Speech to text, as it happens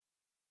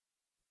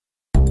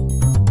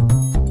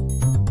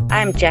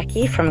I'm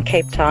Jackie from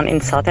Cape Town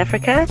in South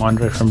Africa.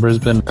 Andre from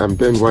Brisbane. I'm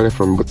Ben White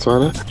from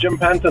Botswana. Jim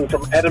Panton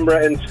from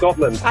Edinburgh in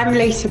Scotland. I'm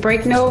Lisa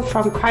Brignall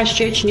from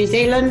Christchurch, New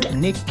Zealand.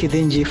 Nick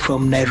Kidinji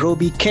from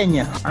Nairobi,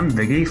 Kenya. I'm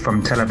Viggy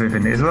from Tel Aviv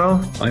in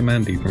Israel. I'm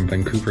Andy from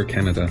Vancouver,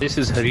 Canada. This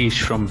is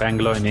Harish from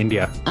Bangalore in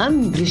India.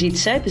 I'm Brigitte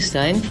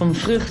Seipenstein from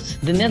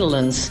Vrucht, the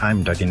Netherlands.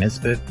 I'm Dougie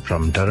Nisbet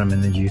from Durham in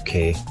the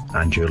UK,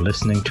 and you're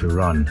listening to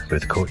Run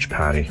with Coach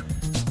Parry.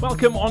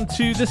 Welcome on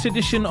to this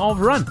edition of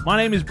Run. My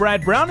name is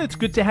Brad Brown. It's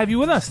good to have you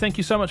with us. Thank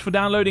you so much for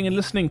downloading and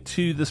listening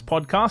to this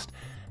podcast.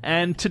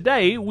 And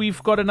today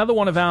we've got another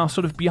one of our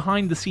sort of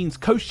behind-the-scenes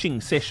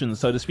coaching sessions,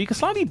 so to speak. A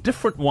slightly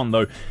different one,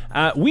 though.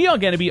 We are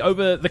going to be,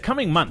 over the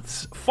coming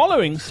months,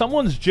 following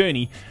someone's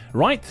journey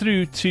right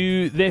through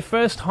to their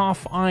first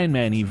half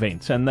Ironman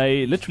event. And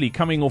they literally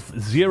coming off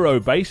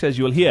zero base, as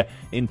you'll hear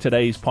in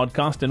today's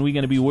podcast. And we're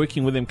going to be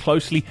working with them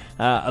closely,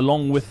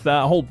 along with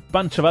a whole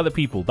bunch of other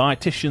people,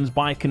 dietitians,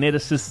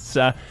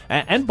 biokineticists,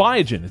 and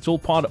Biogen. It's all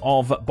part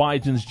of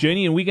Biogen's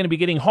journey. And we're going to be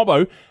getting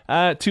Hobbo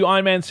to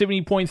Ironman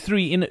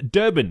 70.3 in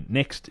Durban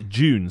next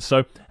June.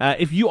 So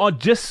if you are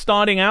just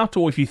starting out,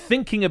 or if you're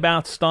thinking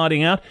about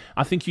starting out,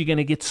 I think you're going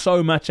to get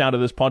so much out of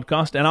this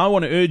podcast. And I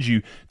want to urge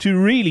you to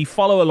really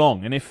follow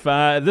along. And if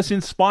this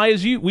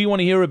inspires you, we want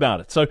to hear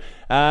about it. So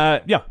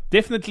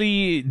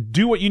definitely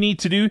do what you need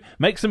to do.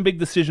 Make some big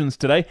decisions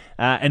today,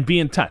 and be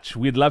in touch.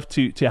 We'd love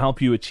to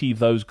help you achieve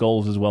those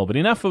goals as well. But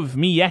enough of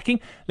me yakking.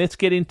 Let's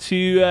get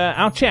into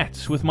our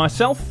chats with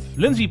myself,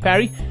 Lindsay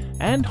Parry,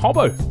 and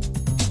Hobbo.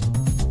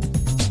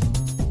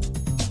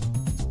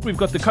 We've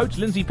got the coach,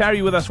 Lindsay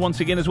Parry, with us once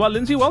again as well.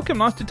 Lindsay, welcome.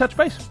 Nice to touch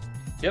base.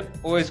 Yep,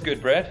 always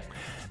good, Brad.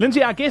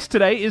 Lindsay, our guest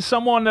today is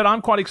someone that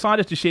I'm quite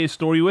excited to share a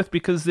story with,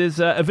 because there's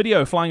a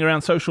video flying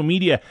around social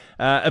media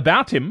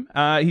about him.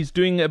 He's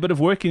doing a bit of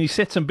work and he's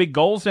set some big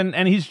goals, and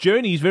his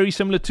journey is very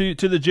similar to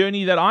the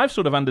journey that I've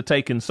sort of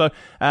undertaken. So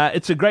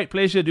it's a great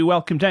pleasure to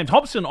welcome James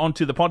Hobson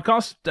onto the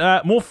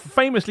podcast, more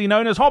famously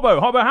known as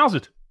Hobbo. Hobbo, how's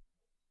it?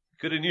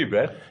 Good on you,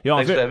 Brad. Yeah,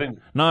 thanks for having me.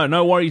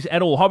 No worries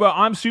at all. Hobbo,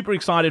 I'm super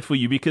excited for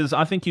you, because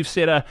I think you've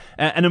set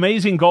an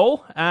amazing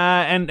goal,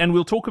 and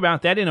we'll talk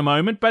about that in a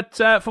moment. But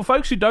for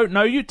folks who don't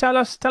know you, tell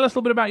us a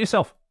little bit about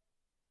yourself.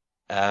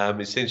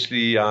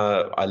 Essentially,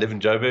 I live in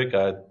Joburg.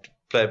 I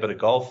play a bit of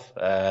golf,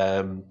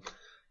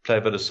 play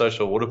a bit of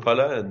social water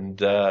polo,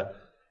 and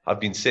I've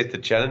been set the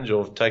challenge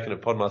of taking it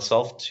upon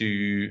myself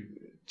to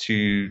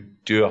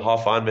do a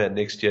half Ironman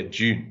next year,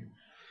 June.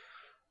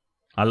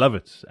 I love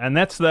it. And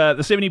that's the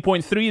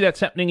 70.3 that's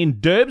happening in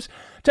Durbs.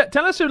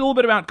 Tell us a little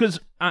bit about, because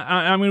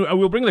I mean,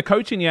 we'll bring the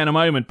coach in here in a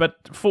moment, but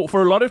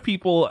for a lot of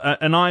people,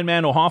 an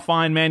Ironman or half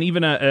Ironman,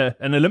 even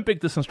an Olympic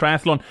distance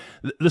triathlon,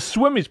 the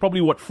swim is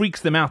probably what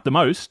freaks them out the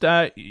most.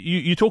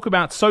 You talk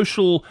about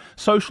social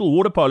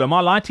water polo.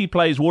 My lighty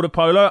plays water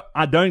polo.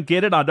 I don't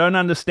get it. I don't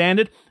understand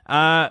it.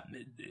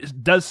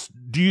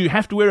 Do you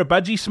have to wear a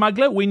budgie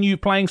smuggler when you're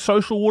playing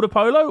social water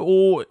polo,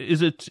 or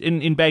is it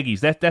in baggies?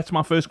 That's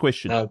my first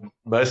question.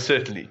 Most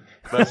certainly.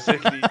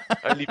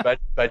 Only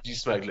budgie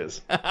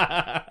smugglers.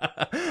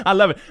 I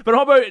love it. But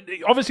Hobbo,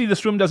 obviously the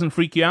swim doesn't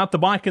freak you out. The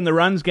bike and the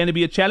run's going to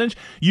be a challenge.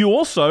 You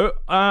also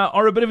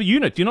are a bit of a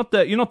unit. You're not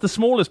the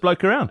smallest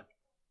bloke around.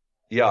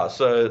 Yeah.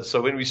 So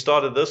when we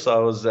started this, I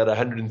was at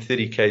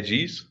 130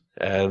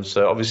 kgs.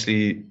 So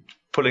obviously,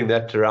 pulling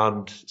that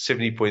around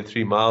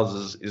 70.3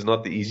 miles is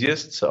not the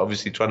easiest. So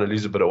obviously trying to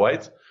lose a bit of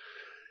weight.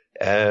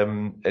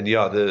 And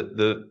yeah,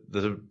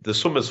 the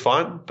swim is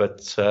fine, but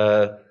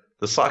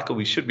the cycle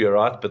we should be all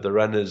right, but the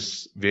run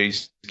is very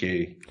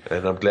scary.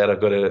 And I'm glad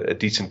I've got a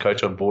decent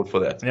coach on board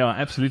for that. Yeah,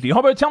 absolutely.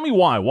 Hobbo, tell me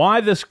why.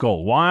 Why this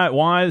goal? Why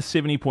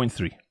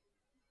 70.3?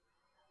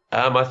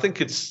 I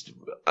think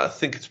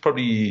it's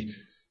probably,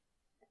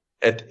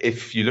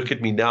 if you look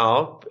at me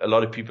now, a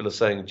lot of people are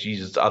saying,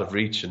 geez, it's out of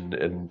reach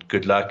and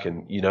good luck,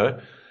 and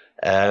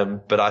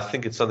but I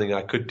think it's something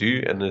I could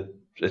do, and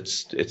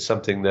it's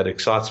something that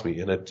excites me,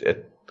 and I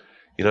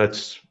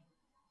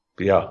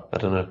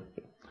don't know.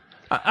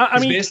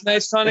 His best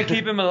mate's trying to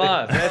keep him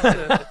alive.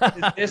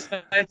 His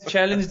best mate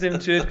challenged him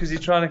to it because he's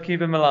trying to keep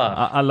him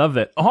alive. I love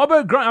that.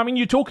 Hobbo, I mean,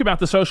 you talk about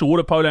the social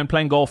water polo and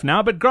playing golf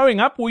now, but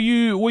growing up, were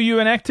you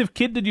an active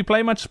kid? Did you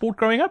play much sport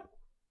growing up?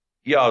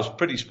 Yeah, I was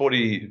pretty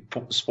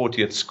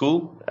sporty at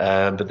school,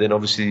 but then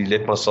obviously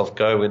let myself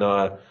go when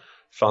I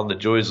found the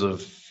joys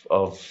of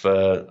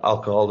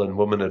alcohol and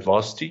women at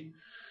varsity,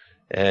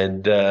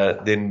 and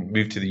then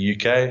moved to the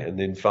UK, and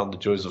then found the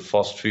joys of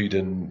fast food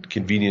and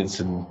convenience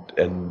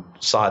and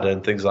cider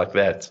and things like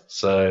that.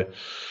 So,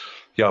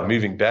 yeah,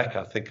 moving back,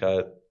 I think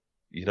I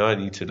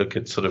need to look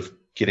at sort of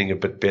getting a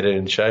bit better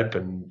in shape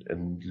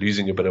and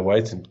losing a bit of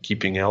weight and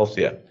keeping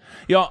healthier.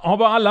 Yeah,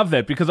 Hobbo, I love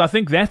that, because I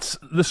think that's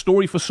the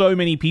story for so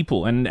many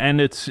people. And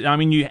it's, I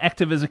mean, you're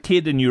active as a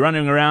kid and you're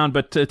running around,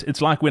 but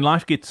it's like when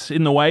life gets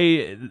in the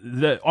way,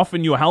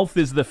 often your health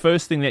is the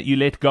first thing that you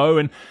let go.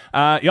 And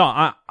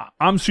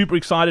I'm super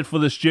excited for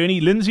this journey.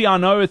 Lindsay, I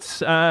know it's,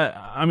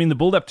 the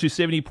build up to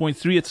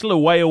 70.3, it's still a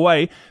way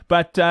away,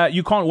 but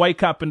you can't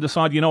wake up and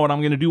decide, you know what,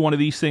 I'm going to do one of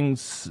these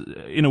things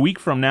in a week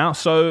from now.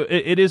 So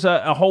it is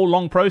a whole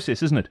long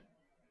process, isn't it?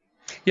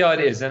 Yeah,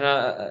 it is. And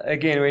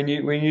again,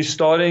 when you're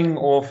starting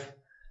off,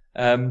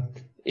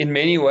 in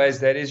many ways,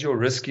 that is your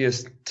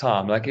riskiest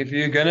time. Like if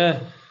you're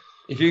gonna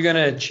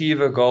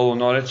achieve a goal or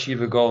not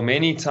achieve a goal,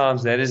 many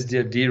times that is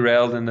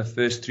derailed in the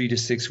first 3 to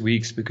 6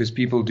 weeks because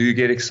people do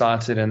get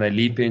excited and they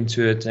leap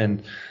into it,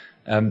 and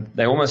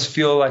they almost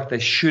feel like they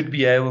should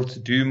be able to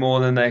do more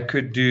than they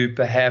could do.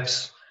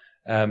 Perhaps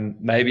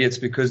maybe it's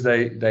because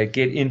they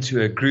get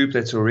into a group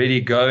that's already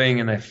going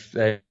and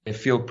they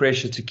feel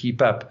pressure to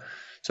keep up.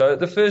 So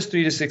the first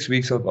 3 to 6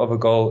 weeks of a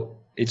goal,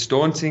 it's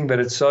daunting, but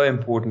it's so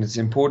important. It's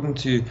important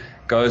to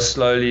go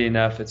slowly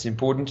enough. It's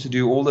important to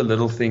do all the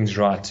little things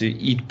right, to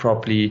eat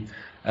properly.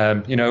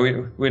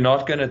 We're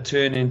not going to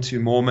turn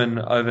into Mormon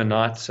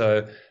overnight.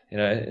 So,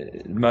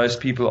 most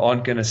people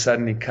aren't going to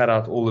suddenly cut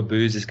out all the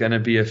booze. There's going to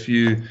be a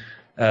few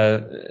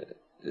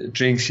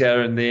drinks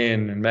here and there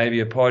and maybe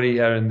a party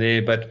here and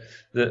there. But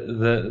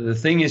the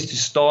thing is to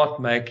start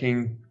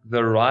making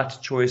the right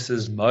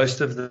choices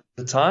most of the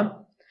time,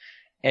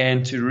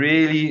 and to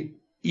really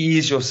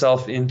ease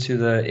yourself into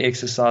the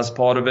exercise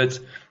part of it.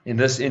 In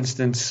this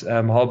instance,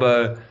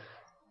 Hobo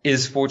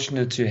is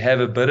fortunate to have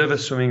a bit of a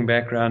swimming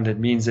background. It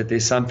means that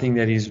there's something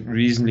that he's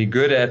reasonably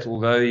good at,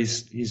 although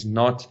he's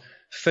not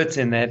fit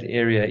in that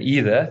area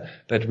either.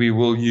 But we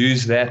will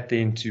use that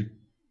then to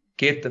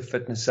get the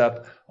fitness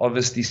up.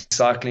 Obviously,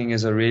 cycling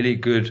is a really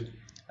good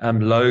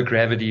low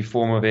gravity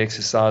form of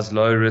exercise,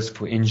 low risk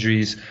for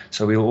injuries.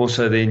 So we'll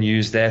also then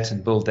use that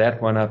and build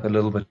that one up a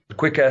little bit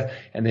quicker.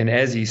 And then,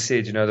 as he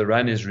said, the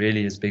run is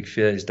really his big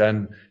fear. He's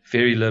done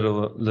very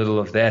little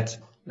of that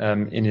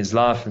in his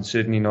life, and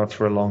certainly not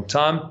for a long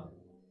time.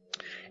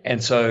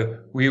 And so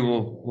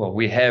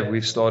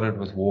we've started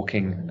with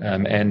walking,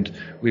 and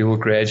we will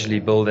gradually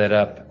build that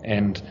up.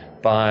 And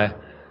by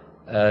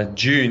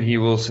June, he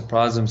will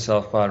surprise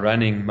himself by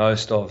running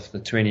most of the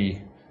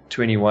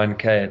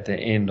 21K at the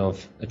end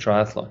of a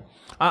triathlon.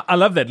 I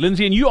love that,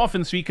 Lindsay, and you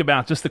often speak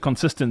about just the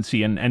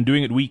consistency and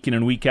doing it week in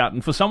and week out.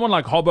 And for someone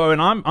like Hobo,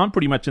 and I'm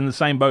pretty much in the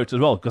same boat as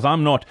well, because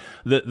I'm not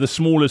the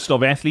smallest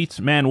of athletes.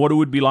 Man, what it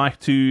would be like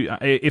to,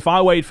 if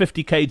I weighed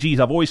 50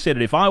 kgs, I've always said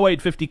it, if I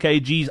weighed 50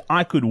 kgs,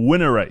 I could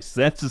win a race.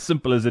 That's as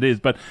simple as it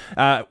is. But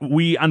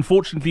we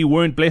unfortunately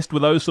weren't blessed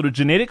with those sort of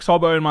genetics,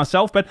 Hobo and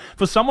myself. But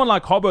for someone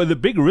like Hobo, the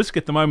big risk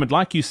at the moment,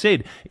 like you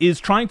said, is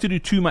trying to do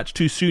too much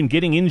too soon,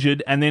 getting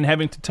injured, and then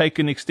having to take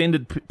an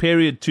extended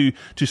period to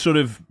sort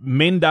of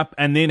mend up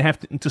and then have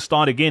to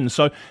start again.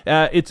 So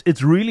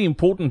it's really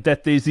important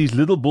that there's these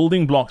little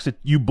building blocks that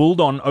you build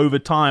on over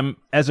time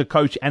as a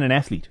coach and an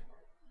athlete.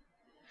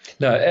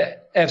 No,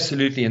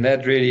 absolutely. And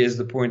that really is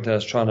the point I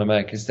was trying to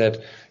make, is that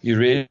you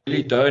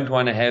really don't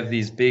want to have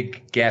these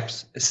big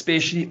gaps,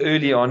 especially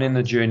early on in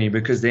the journey,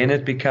 because then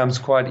it becomes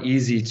quite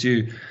easy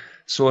to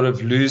sort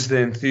of lose the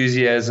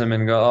enthusiasm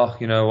and go,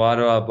 why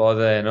do I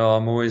bother? And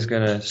I'm always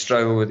going to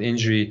struggle with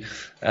injury.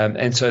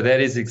 And so that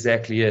is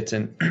exactly it.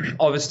 And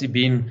obviously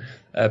being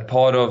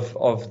part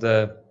of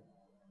the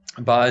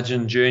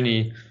Biogen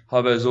journey,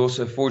 Hobo is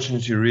also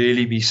fortunate to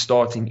really be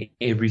starting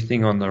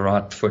everything on the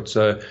right foot.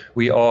 So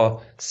we are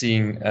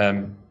seeing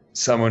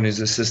someone who's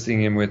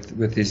assisting him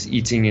with his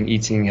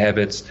eating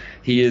habits.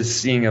 He is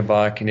seeing a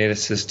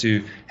biokineticist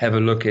to have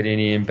a look at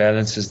any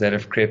imbalances that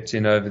have crept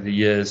in over the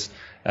years.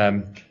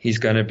 He's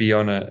going to be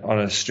on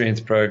a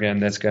strength program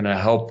that's going to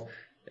help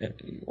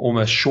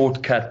almost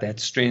shortcut that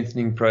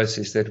strengthening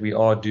process that we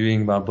are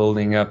doing by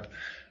building up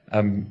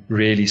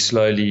really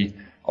slowly.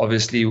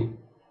 Obviously,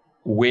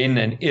 when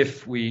and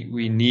if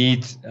we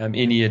need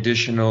any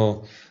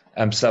additional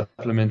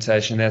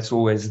supplementation, that's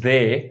always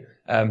there.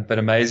 But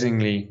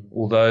amazingly,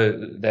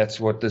 although that's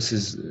what this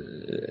is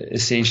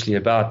essentially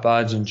about,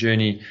 Biogen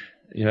Journey,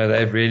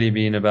 they've really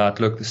been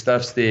about, look, the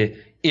stuff's there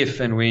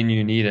if and when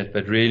you need it,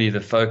 but really the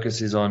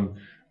focus is on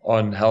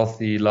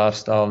healthy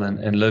lifestyle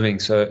and living.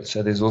 So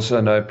there's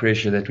also no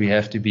pressure that we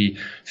have to be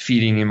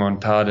feeding him on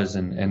powders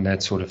and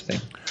that sort of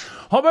thing.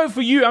 Hobo,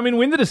 for you, I mean,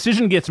 when the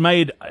decision gets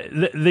made,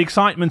 the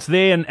excitement's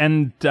there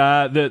and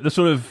the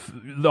sort of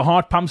the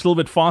heart pumps a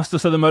little bit faster,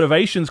 so the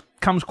motivation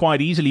comes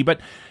quite easily. But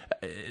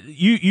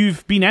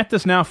you've been at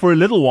this now for a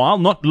little while,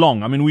 not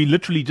long. I mean, we're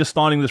literally just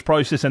starting this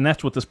process, and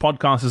that's what this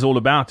podcast is all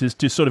about, is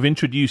to sort of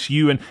introduce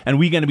you, and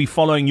we're going to be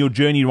following your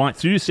journey right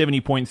through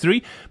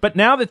 70.3. But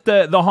now that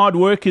the hard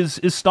work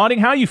is starting,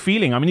 how are you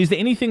feeling? I mean, is there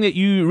anything that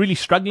you're really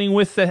struggling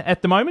with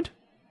at the moment?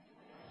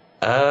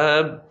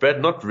 Brad,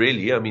 not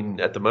really. I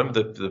mean, at the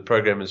moment, the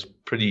program is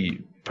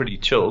pretty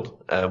chilled,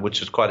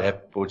 which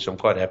I'm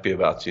quite happy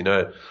about.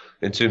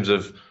 In terms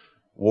of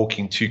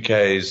walking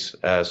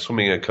 2Ks,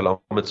 swimming a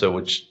kilometer,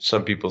 which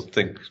some people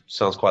think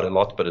sounds quite a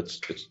lot, but it's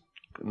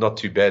not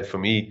too bad for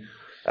me.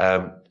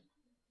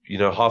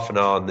 Half an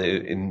hour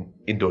in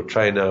indoor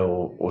trainer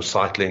or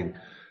cycling,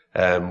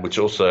 which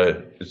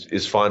also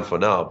is fine for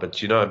now.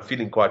 But I'm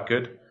feeling quite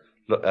good.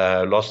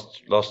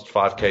 Lost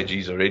 5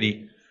 kgs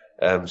already.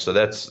 So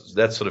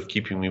that's sort of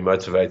keeping me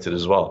motivated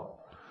as well.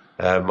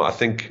 I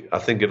think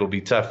it'll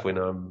be tough when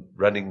I'm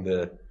running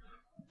the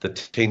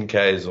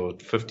 10Ks or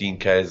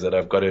 15Ks that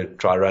I've got to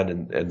try run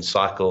and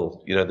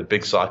cycle, the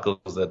big cycles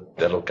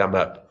that'll come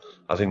up.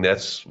 I think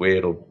that's where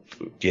it'll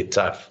get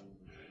tough.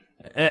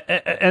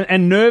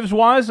 And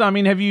nerves-wise, I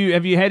mean, have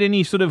you had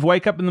any sort of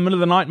wake up in the middle of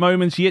the night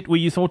moments yet where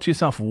you thought to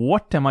yourself,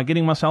 what am I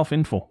getting myself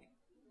in for?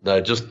 No,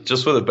 just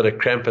with a bit of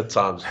cramp at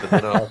times. But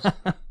then I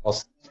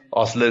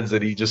asked Linz,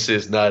 and he just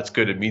says, no, it's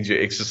good. It means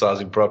you're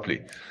exercising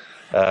properly.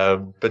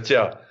 But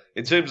yeah,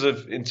 in terms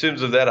of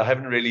that, I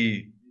haven't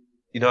really,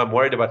 I'm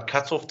worried about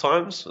cut-off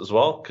times as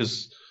well,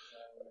 because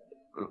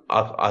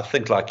I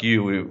think like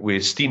you,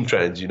 we're steam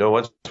trains.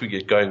 Once we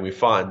get going, we're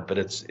fine. But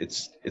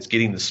it's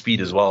getting the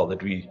speed as well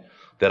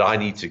that I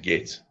need to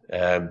get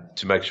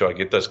to make sure I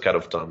get those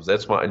cut-off times.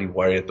 That's my only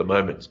worry at the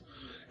moment.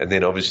 And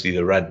then obviously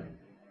the run.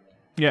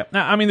 Yeah,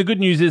 I mean, the good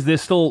news is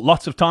there's still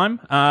lots of time,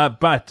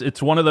 but it's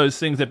one of those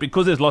things that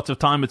because there's lots of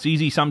time, it's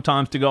easy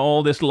sometimes to go,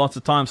 oh, there's still lots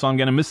of time, so I'm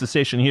going to miss a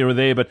session here or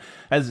there. But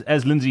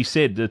as Lindsay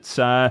said, it's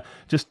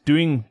just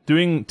ticking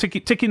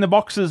the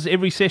boxes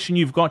every session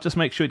you've got. Just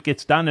make sure it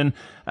gets done, and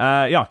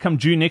come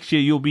June next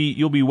year, you'll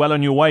be well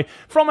on your way.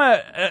 From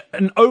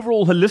an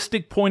overall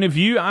holistic point of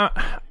view,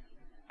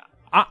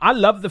 I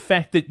love the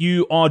fact that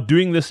you are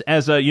doing this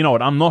as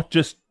I'm not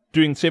just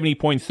doing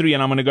 70.3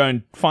 and I'm going to go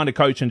and find a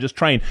coach and just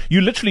train.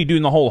 You're literally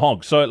doing the whole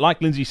hog. So like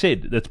Lindsay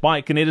said, there's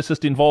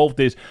biokineticist involved,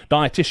 there's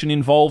dietitian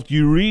involved.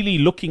 You're really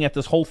looking at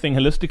this whole thing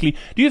holistically.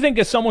 Do you think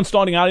as someone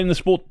starting out in the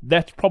sport,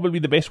 that's probably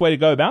the best way to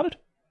go about it?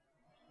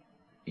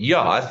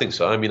 Yeah, I think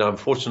so. I mean, I'm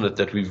fortunate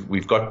that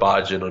we've got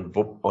Biogen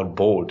on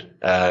board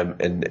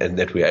and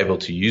that we're able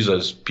to use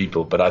those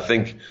people. But I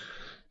think,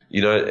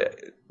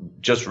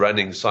 just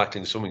running,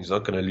 cycling, swimming is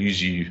not going to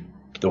lose you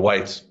the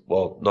weight.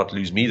 Well, not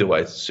lose me the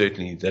weight,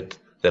 certainly that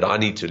I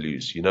need to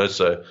lose,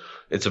 so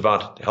it's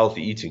about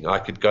healthy eating. I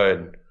could go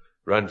and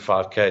run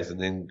 5Ks and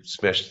then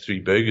smash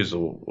 3 burgers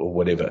or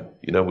whatever,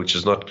 which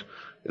is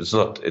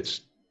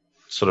it's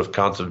sort of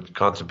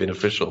counter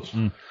beneficial.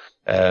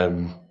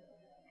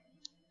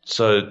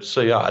 So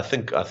yeah, I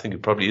think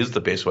it probably is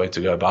the best way to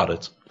go about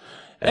it.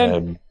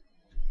 And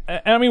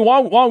I mean,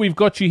 while we've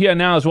got you here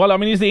now as well, I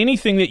mean, is there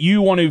anything that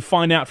you want to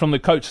find out from the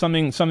coach?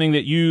 Something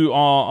that you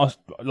are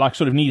like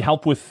sort of need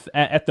help with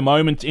at the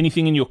moment?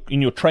 Anything in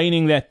your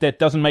training that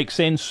doesn't make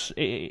sense?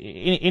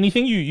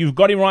 Anything you've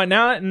got him right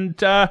now?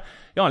 And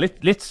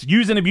let's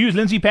use and abuse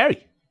Lindsay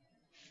Parry.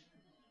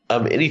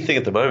 Anything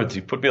at the moment?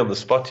 You put me on the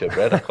spot here,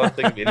 Brad. I can't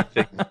think of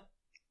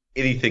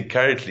anything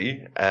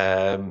currently.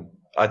 I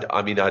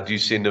mean, I do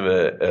send him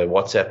a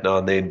WhatsApp now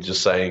and then,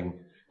 just saying,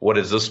 what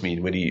does this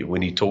mean when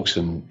he talks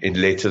in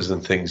letters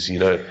and things,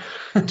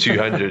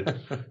 200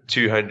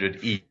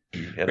 E.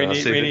 And when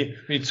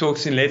he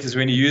talks in letters,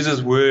 when he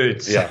uses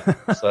words. Yeah.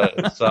 So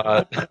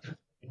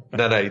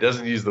no, he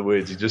doesn't use the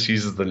words. He just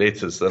uses the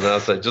letters. And I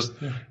say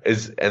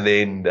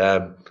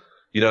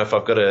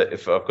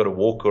if I've got a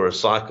walk or a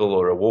cycle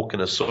or a walk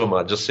and a swim,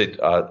 I just said,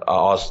 I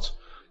asked,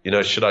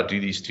 should I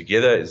do these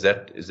together? Is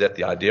that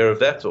the idea of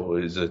that, or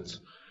is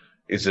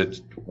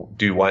it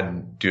do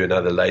one, do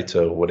another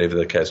later, or whatever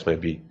the case may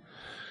be?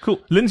 Cool.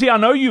 Lindsay, I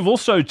know you've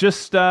also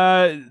just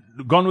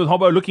gone with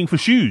Hobbo looking for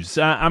shoes.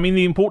 I mean,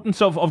 the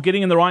importance of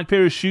getting in the right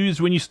pair of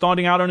shoes when you're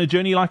starting out on a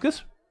journey like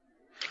this?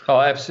 Oh,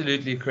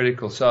 absolutely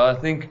critical. So I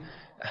think,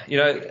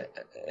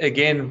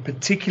 again,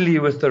 particularly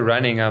with the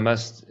running, I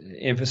must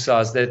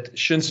emphasize that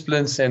shin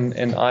splints and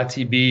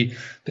ITB,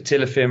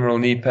 patellofemoral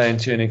knee pain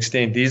to an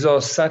extent, these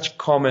are such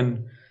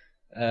common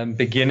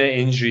beginner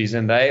injuries,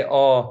 and they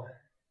are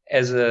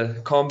as a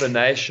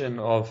combination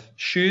of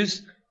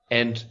shoes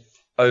and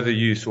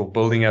overuse or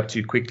building up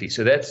too quickly.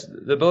 So that's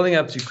the building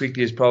up too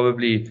quickly is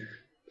probably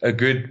a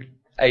good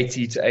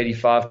 80 to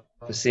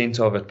 85%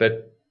 of it,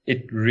 but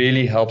it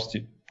really helps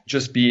to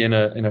just be in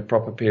a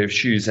proper pair of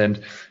shoes.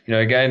 And,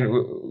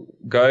 again,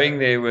 going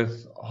there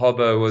with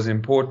Hobbo was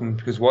important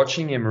because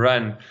watching him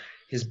run,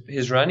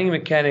 his running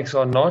mechanics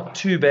are not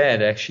too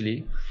bad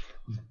actually,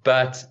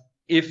 but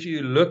if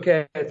you look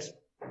at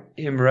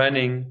him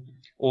running,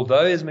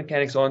 although his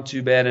mechanics aren't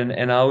too bad,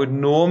 and I would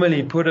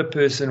normally put a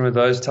person with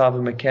those type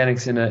of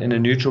mechanics in a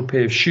neutral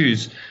pair of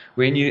shoes,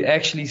 when you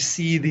actually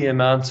see the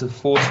amount of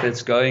force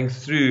that's going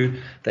through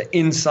the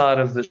inside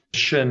of the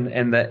shin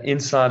and the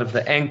inside of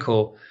the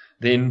ankle,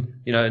 then,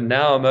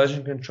 now a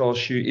motion control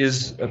shoe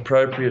is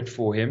appropriate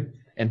for him,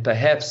 and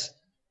perhaps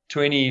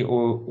 20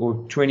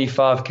 or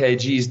 25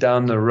 kgs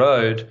down the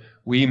road,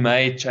 we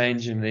may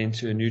change him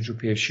into a neutral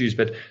pair of shoes.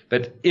 But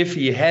if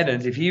he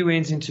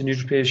went into a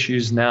neutral pair of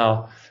shoes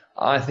now,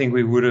 I think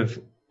we would have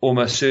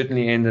almost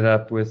certainly ended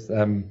up with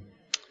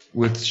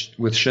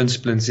shin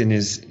splints in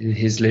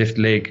his left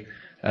leg,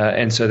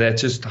 and so that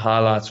just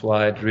highlights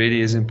why it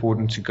really is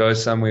important to go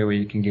somewhere where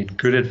you can get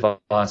good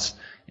advice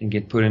and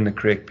get put in the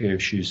correct pair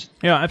of shoes.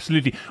 Yeah,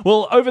 absolutely.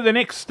 Well, over the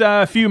next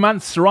few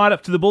months, right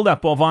up to the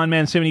build-up of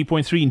Ironman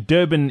 70.3 in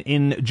Durban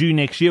in June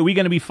next year, we're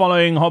going to be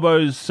following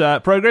Hobbo's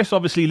progress.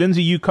 Obviously,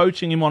 Lindsay, you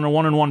coaching him on a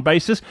one-on-one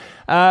basis.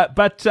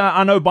 But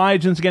I know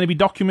Biogen's going to be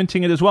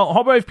documenting it as well.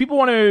 Hobbo, if people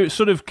want to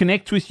sort of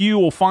connect with you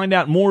or find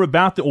out more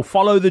about it or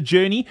follow the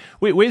journey,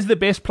 where's the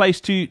best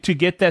place to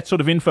get that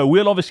sort of info?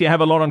 We'll obviously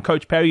have a lot on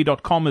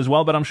coachparry.com as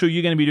well, but I'm sure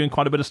you're going to be doing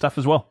quite a bit of stuff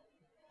as well.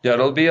 Yeah,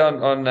 it'll be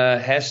on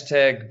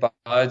hashtag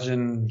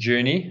Biogen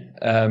Journey.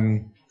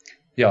 That'll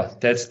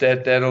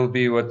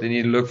be what they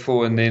need to look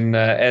for. And then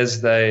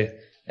as the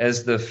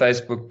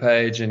Facebook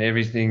page and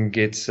everything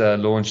gets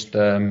launched,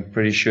 I'm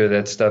pretty sure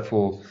that stuff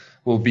will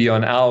be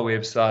on our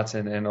website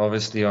and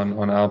obviously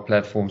on our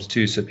platforms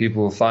too. So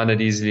people will find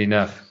it easily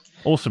enough.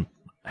 Awesome.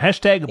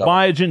 Hashtag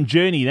Biogen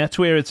Journey. That's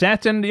where it's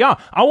at. And yeah,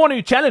 I want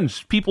to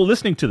challenge people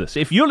listening to this.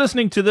 If you're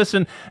listening to this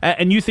and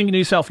you're thinking to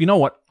yourself, you know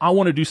what, I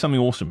want to do something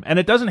awesome. And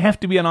it doesn't have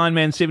to be an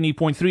Ironman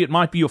 70.3. It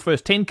might be your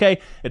first 10K.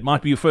 It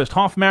might be your first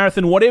half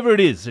marathon, whatever it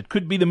is. It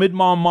could be the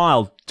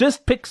mile.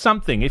 Just pick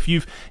something. If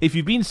you've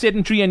been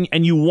sedentary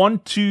and you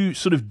want to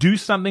sort of do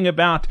something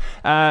about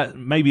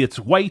maybe it's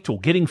weight or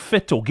getting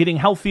fit or getting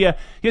healthier,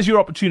 here's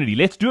your opportunity.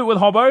 Let's do it with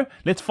Hobbo.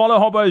 Let's follow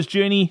Hobbo's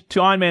journey to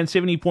Ironman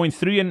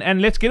 70.3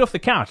 and let's get off the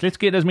couch. Let's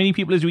get as many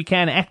people as we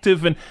can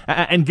active and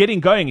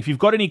getting going. If you've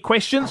got any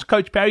questions,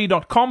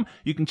 coachparry.com.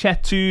 You can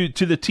chat to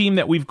the team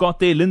that we've got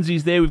there.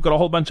 Lindsay's there. We've got a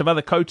whole bunch of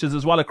other coaches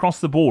as well across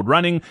the board.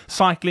 Running,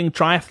 cycling,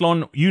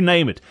 triathlon, you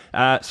name it.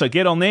 So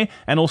get on there.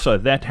 And also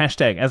that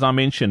hashtag, as I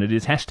mentioned, it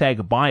is hashtag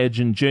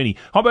Biogen Journey.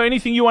 Hobbo,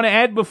 anything you want to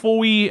add before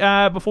we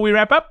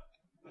wrap up?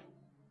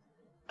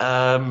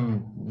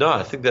 No,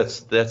 I think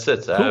that's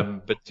it.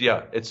 Cool. But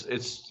yeah,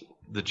 it's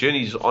the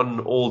journey's on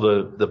all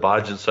the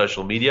Biogen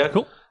social media.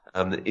 Cool.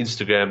 The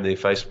Instagram, their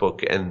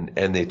Facebook,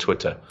 and their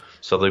Twitter.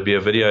 So there'll be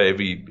a video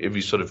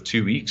every sort of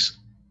 2 weeks.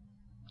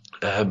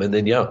 And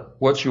then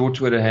what's your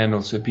Twitter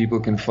handle so people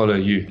can follow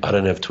you? I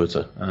don't have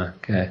Twitter.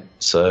 Okay.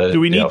 So do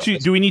we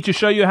need to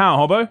show you how,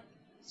 Hobbo?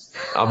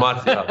 I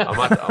might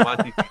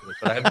need to,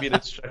 but I haven't been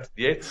instructed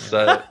yet.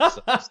 So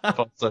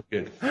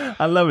good.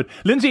 I love it.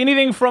 Lindsay,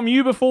 anything from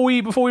you before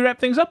we wrap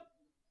things up?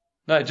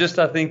 No, just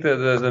I think that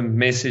the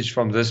message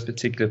from this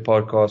particular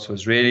podcast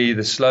was really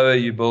the slower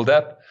you build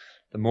up,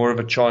 the more of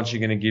a chance you're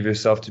going to give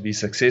yourself to be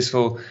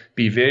successful.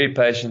 Be very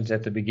patient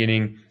at the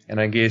beginning. And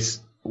I guess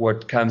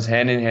what comes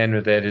hand in hand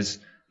with that is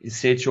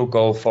set your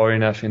goal far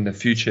enough in the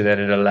future that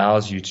it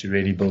allows you to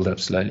really build up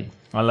slowly.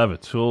 I love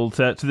it. Well,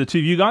 to the two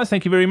of you guys,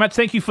 thank you very much.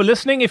 Thank you for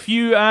listening. If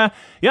you've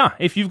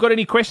got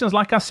any questions,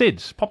 like I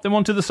said, pop them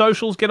onto the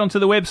socials, get onto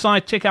the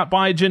website, check out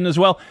Biogen as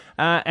well.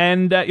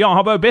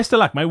 Hobbo, best of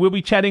luck, mate. We'll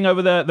be chatting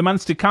over the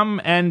months to come.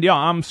 And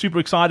I'm super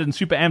excited and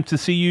super amped to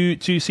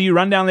see you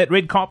run down that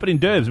red carpet in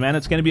Derbs, man.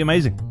 It's going to be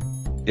amazing.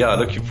 Yeah,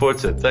 looking forward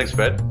to it. Thanks,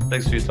 Brad.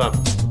 Thanks for your time.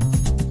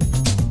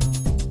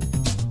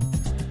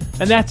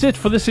 And that's it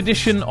for this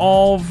edition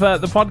of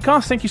the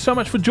podcast. Thank you so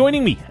much for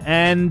joining me.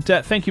 And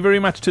thank you very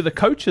much to the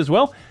coach as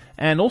well.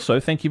 And also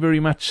thank you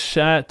very much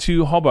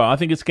to Hobbo. I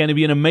think it's going to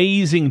be an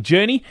amazing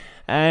journey.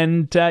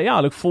 And I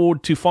look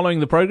forward to following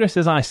the progress,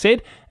 as I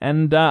said.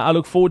 And I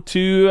look forward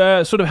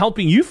to sort of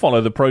helping you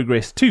follow the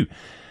progress too.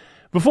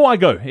 Before I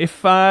go,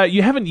 if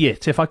you haven't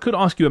yet, if I could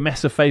ask you a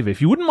massive favor,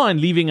 if you wouldn't mind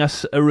leaving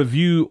us a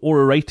review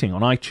or a rating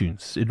on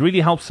iTunes, it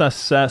really helps us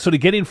sort of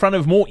get in front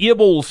of more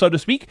earballs, so to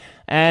speak,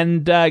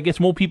 and gets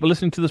more people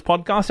listening to this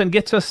podcast and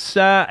gets us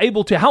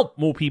able to help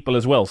more people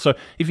as well. So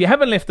if you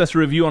haven't left us a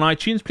review on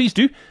iTunes, please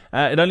do.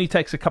 It only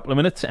takes a couple of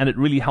minutes and it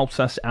really helps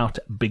us out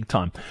big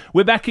time.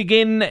 We're back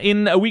again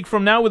in a week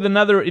from now with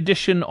another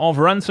edition of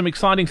Run. Some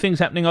exciting things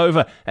happening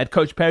over at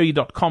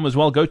coachparry.com as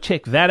well. Go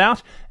check that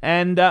out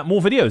and more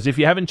videos. If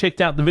you haven't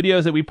checked out the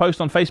videos that we post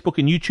on Facebook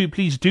and YouTube,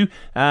 please do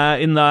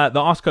in the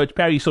Ask Coach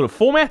Parry sort of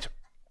format.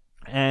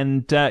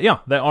 And they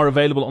are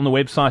available on the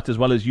website as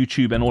well as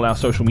YouTube and all our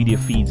social media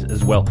feeds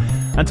as well.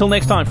 Until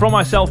next time, from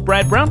myself,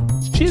 Brad Brown,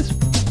 cheers.